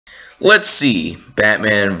Let's see.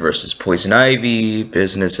 Batman versus Poison Ivy,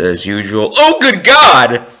 business as usual. Oh, good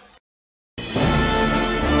God!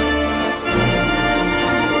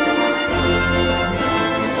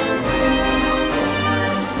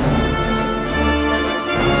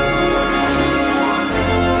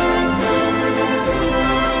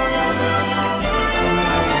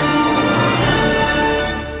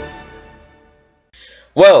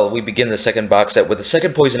 Well, we begin the second box set with the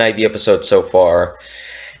second Poison Ivy episode so far,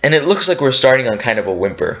 and it looks like we're starting on kind of a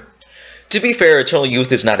whimper. To be fair, Eternal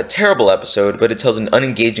Youth is not a terrible episode, but it tells an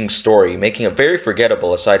unengaging story, making it very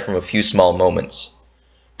forgettable aside from a few small moments.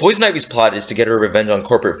 Poison Ivy's plot is to get her revenge on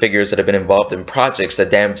corporate figures that have been involved in projects that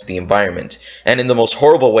damage the environment, and in the most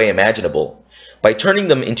horrible way imaginable, by turning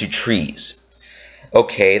them into trees.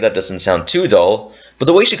 Okay, that doesn't sound too dull, but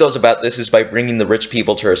the way she goes about this is by bringing the rich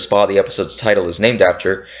people to her spa the episode's title is named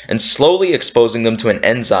after, and slowly exposing them to an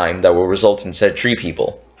enzyme that will result in said tree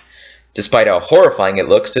people. Despite how horrifying it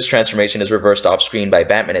looks, this transformation is reversed off-screen by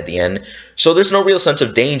Batman at the end, so there's no real sense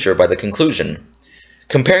of danger by the conclusion.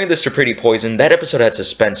 Comparing this to Pretty Poison, that episode had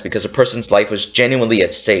suspense because a person's life was genuinely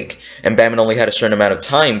at stake, and Batman only had a certain amount of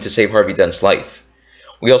time to save Harvey Dent's life.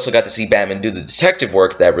 We also got to see Batman do the detective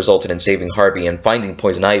work that resulted in saving Harvey and finding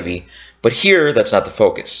Poison Ivy, but here, that's not the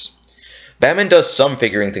focus. Batman does some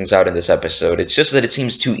figuring things out in this episode, it's just that it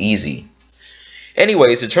seems too easy.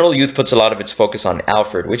 Anyways, Eternal Youth puts a lot of its focus on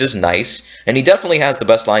Alfred, which is nice, and he definitely has the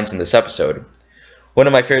best lines in this episode. One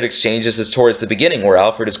of my favorite exchanges is towards the beginning where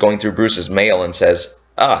Alfred is going through Bruce's mail and says,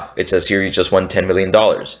 "Ah, it says here you just won $10 million.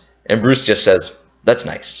 And Bruce just says, "That's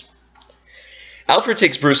nice." Alfred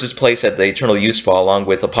takes Bruce's place at the Eternal Youth Spa along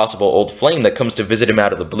with a possible old flame that comes to visit him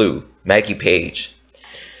out of the blue, Maggie Page.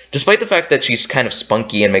 Despite the fact that she's kind of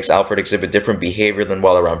spunky and makes Alfred exhibit different behavior than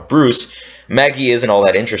while around Bruce, Maggie isn't all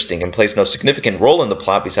that interesting and plays no significant role in the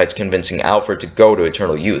plot besides convincing Alfred to go to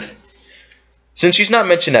Eternal Youth. Since she's not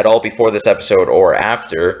mentioned at all before this episode or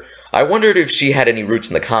after, I wondered if she had any roots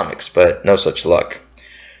in the comics, but no such luck.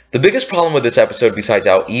 The biggest problem with this episode, besides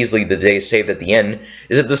how easily the day is saved at the end,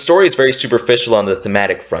 is that the story is very superficial on the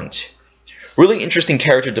thematic front. Really interesting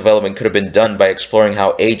character development could have been done by exploring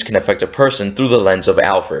how age can affect a person through the lens of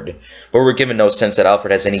Alfred, but we're given no sense that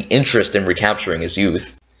Alfred has any interest in recapturing his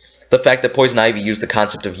youth. The fact that Poison Ivy used the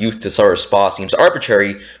concept of youth to sell her spa seems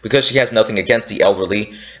arbitrary because she has nothing against the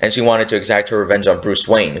elderly, and she wanted to exact her revenge on Bruce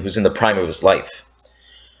Wayne, who's in the prime of his life.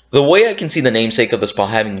 The way I can see the namesake of the spa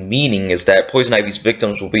having meaning is that Poison Ivy's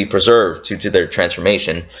victims will be preserved due to their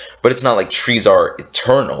transformation, but it's not like trees are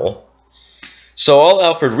eternal. So all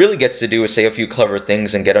Alfred really gets to do is say a few clever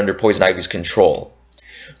things and get under Poison Ivy's control.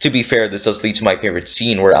 To be fair, this does lead to my favorite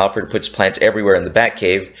scene where Alfred puts plants everywhere in the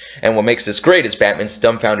Batcave, and what makes this great is Batman's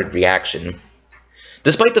dumbfounded reaction.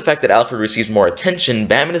 Despite the fact that Alfred receives more attention,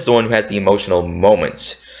 Batman is the one who has the emotional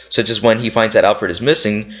moments, such as when he finds that Alfred is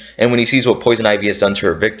missing, and when he sees what Poison Ivy has done to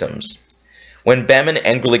her victims. When Batman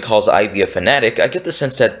angrily calls Ivy a fanatic, I get the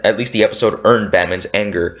sense that at least the episode earned Batman's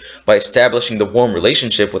anger by establishing the warm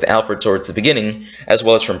relationship with Alfred towards the beginning, as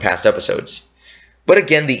well as from past episodes. But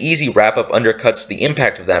again, the easy wrap-up undercuts the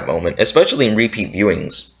impact of that moment, especially in repeat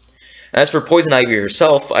viewings. As for Poison Ivy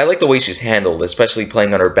herself, I like the way she's handled, especially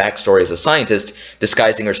playing on her backstory as a scientist,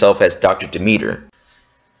 disguising herself as Dr. Demeter.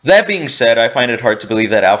 That being said, I find it hard to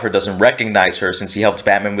believe that Alfred doesn't recognize her since he helped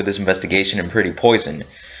Batman with his investigation in Pretty Poison.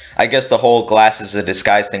 I guess the whole glass is a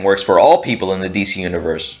disguise thing works for all people in the DC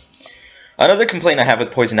universe. Another complaint I have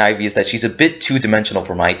with Poison Ivy is that she's a bit two-dimensional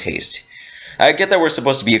for my taste. I get that we're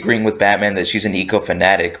supposed to be agreeing with Batman that she's an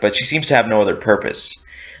eco-fanatic, but she seems to have no other purpose.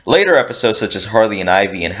 Later episodes such as Harley and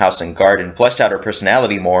Ivy and House and Garden fleshed out her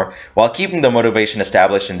personality more, while keeping the motivation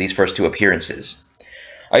established in these first two appearances.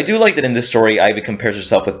 I do like that in this story Ivy compares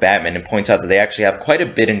herself with Batman and points out that they actually have quite a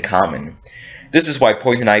bit in common. This is why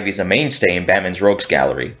Poison Ivy is a mainstay in Batman's Rogues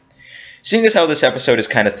Gallery. Seeing as how this episode is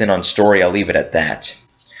kind of thin on story, I'll leave it at that.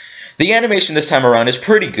 The animation this time around is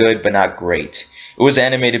pretty good, but not great. It was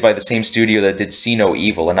animated by the same studio that did See No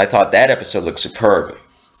Evil, and I thought that episode looked superb.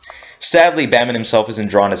 Sadly, Batman himself isn't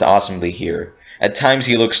drawn as awesomely here. At times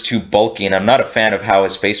he looks too bulky, and I'm not a fan of how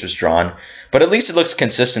his face was drawn, but at least it looks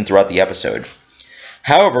consistent throughout the episode.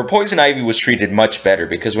 However, Poison Ivy was treated much better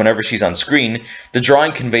because whenever she's on screen, the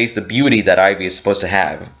drawing conveys the beauty that Ivy is supposed to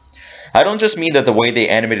have. I don't just mean that the way they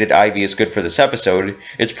animated Ivy is good for this episode,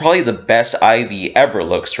 it's probably the best Ivy ever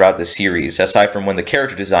looks throughout the series, aside from when the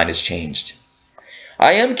character design is changed.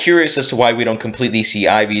 I am curious as to why we don't completely see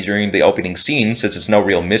Ivy during the opening scene, since it's no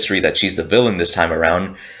real mystery that she's the villain this time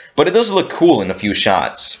around, but it does look cool in a few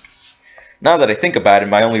shots. Now that I think about it,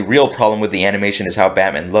 my only real problem with the animation is how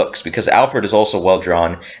Batman looks, because Alfred is also well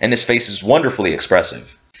drawn, and his face is wonderfully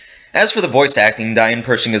expressive. As for the voice acting, Diane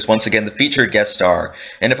Pershing is once again the featured guest star,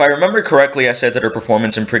 and if I remember correctly, I said that her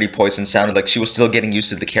performance in Pretty Poison sounded like she was still getting used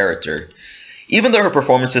to the character. Even though her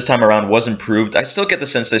performance this time around was improved, I still get the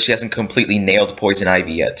sense that she hasn't completely nailed Poison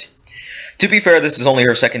Ivy yet. To be fair, this is only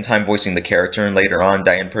her second time voicing the character, and later on,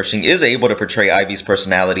 Diane Pershing is able to portray Ivy's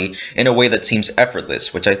personality in a way that seems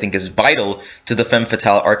effortless, which I think is vital to the femme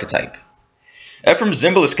fatale archetype. Ephraim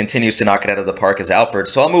Zimbalist continues to knock it out of the park as Alfred,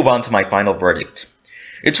 so I'll move on to my final verdict.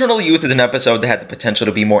 Eternal Youth is an episode that had the potential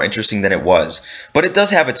to be more interesting than it was, but it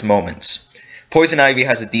does have its moments. Poison Ivy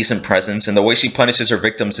has a decent presence, and the way she punishes her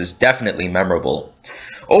victims is definitely memorable.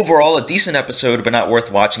 Overall, a decent episode, but not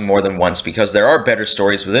worth watching more than once because there are better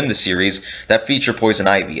stories within the series that feature Poison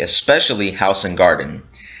Ivy, especially House and Garden.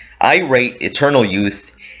 I rate Eternal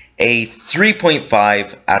Youth a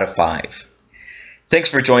 3.5 out of 5. Thanks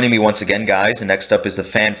for joining me once again, guys, and next up is the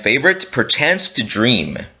fan favorite, Perchance to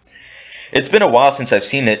Dream. It's been a while since I've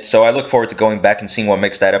seen it, so I look forward to going back and seeing what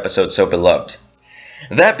makes that episode so beloved.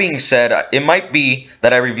 That being said, it might be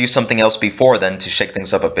that I review something else before then to shake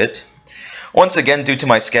things up a bit. Once again, due to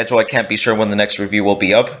my schedule, I can't be sure when the next review will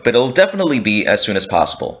be up, but it'll definitely be as soon as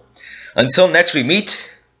possible. Until next we meet,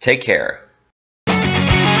 take care.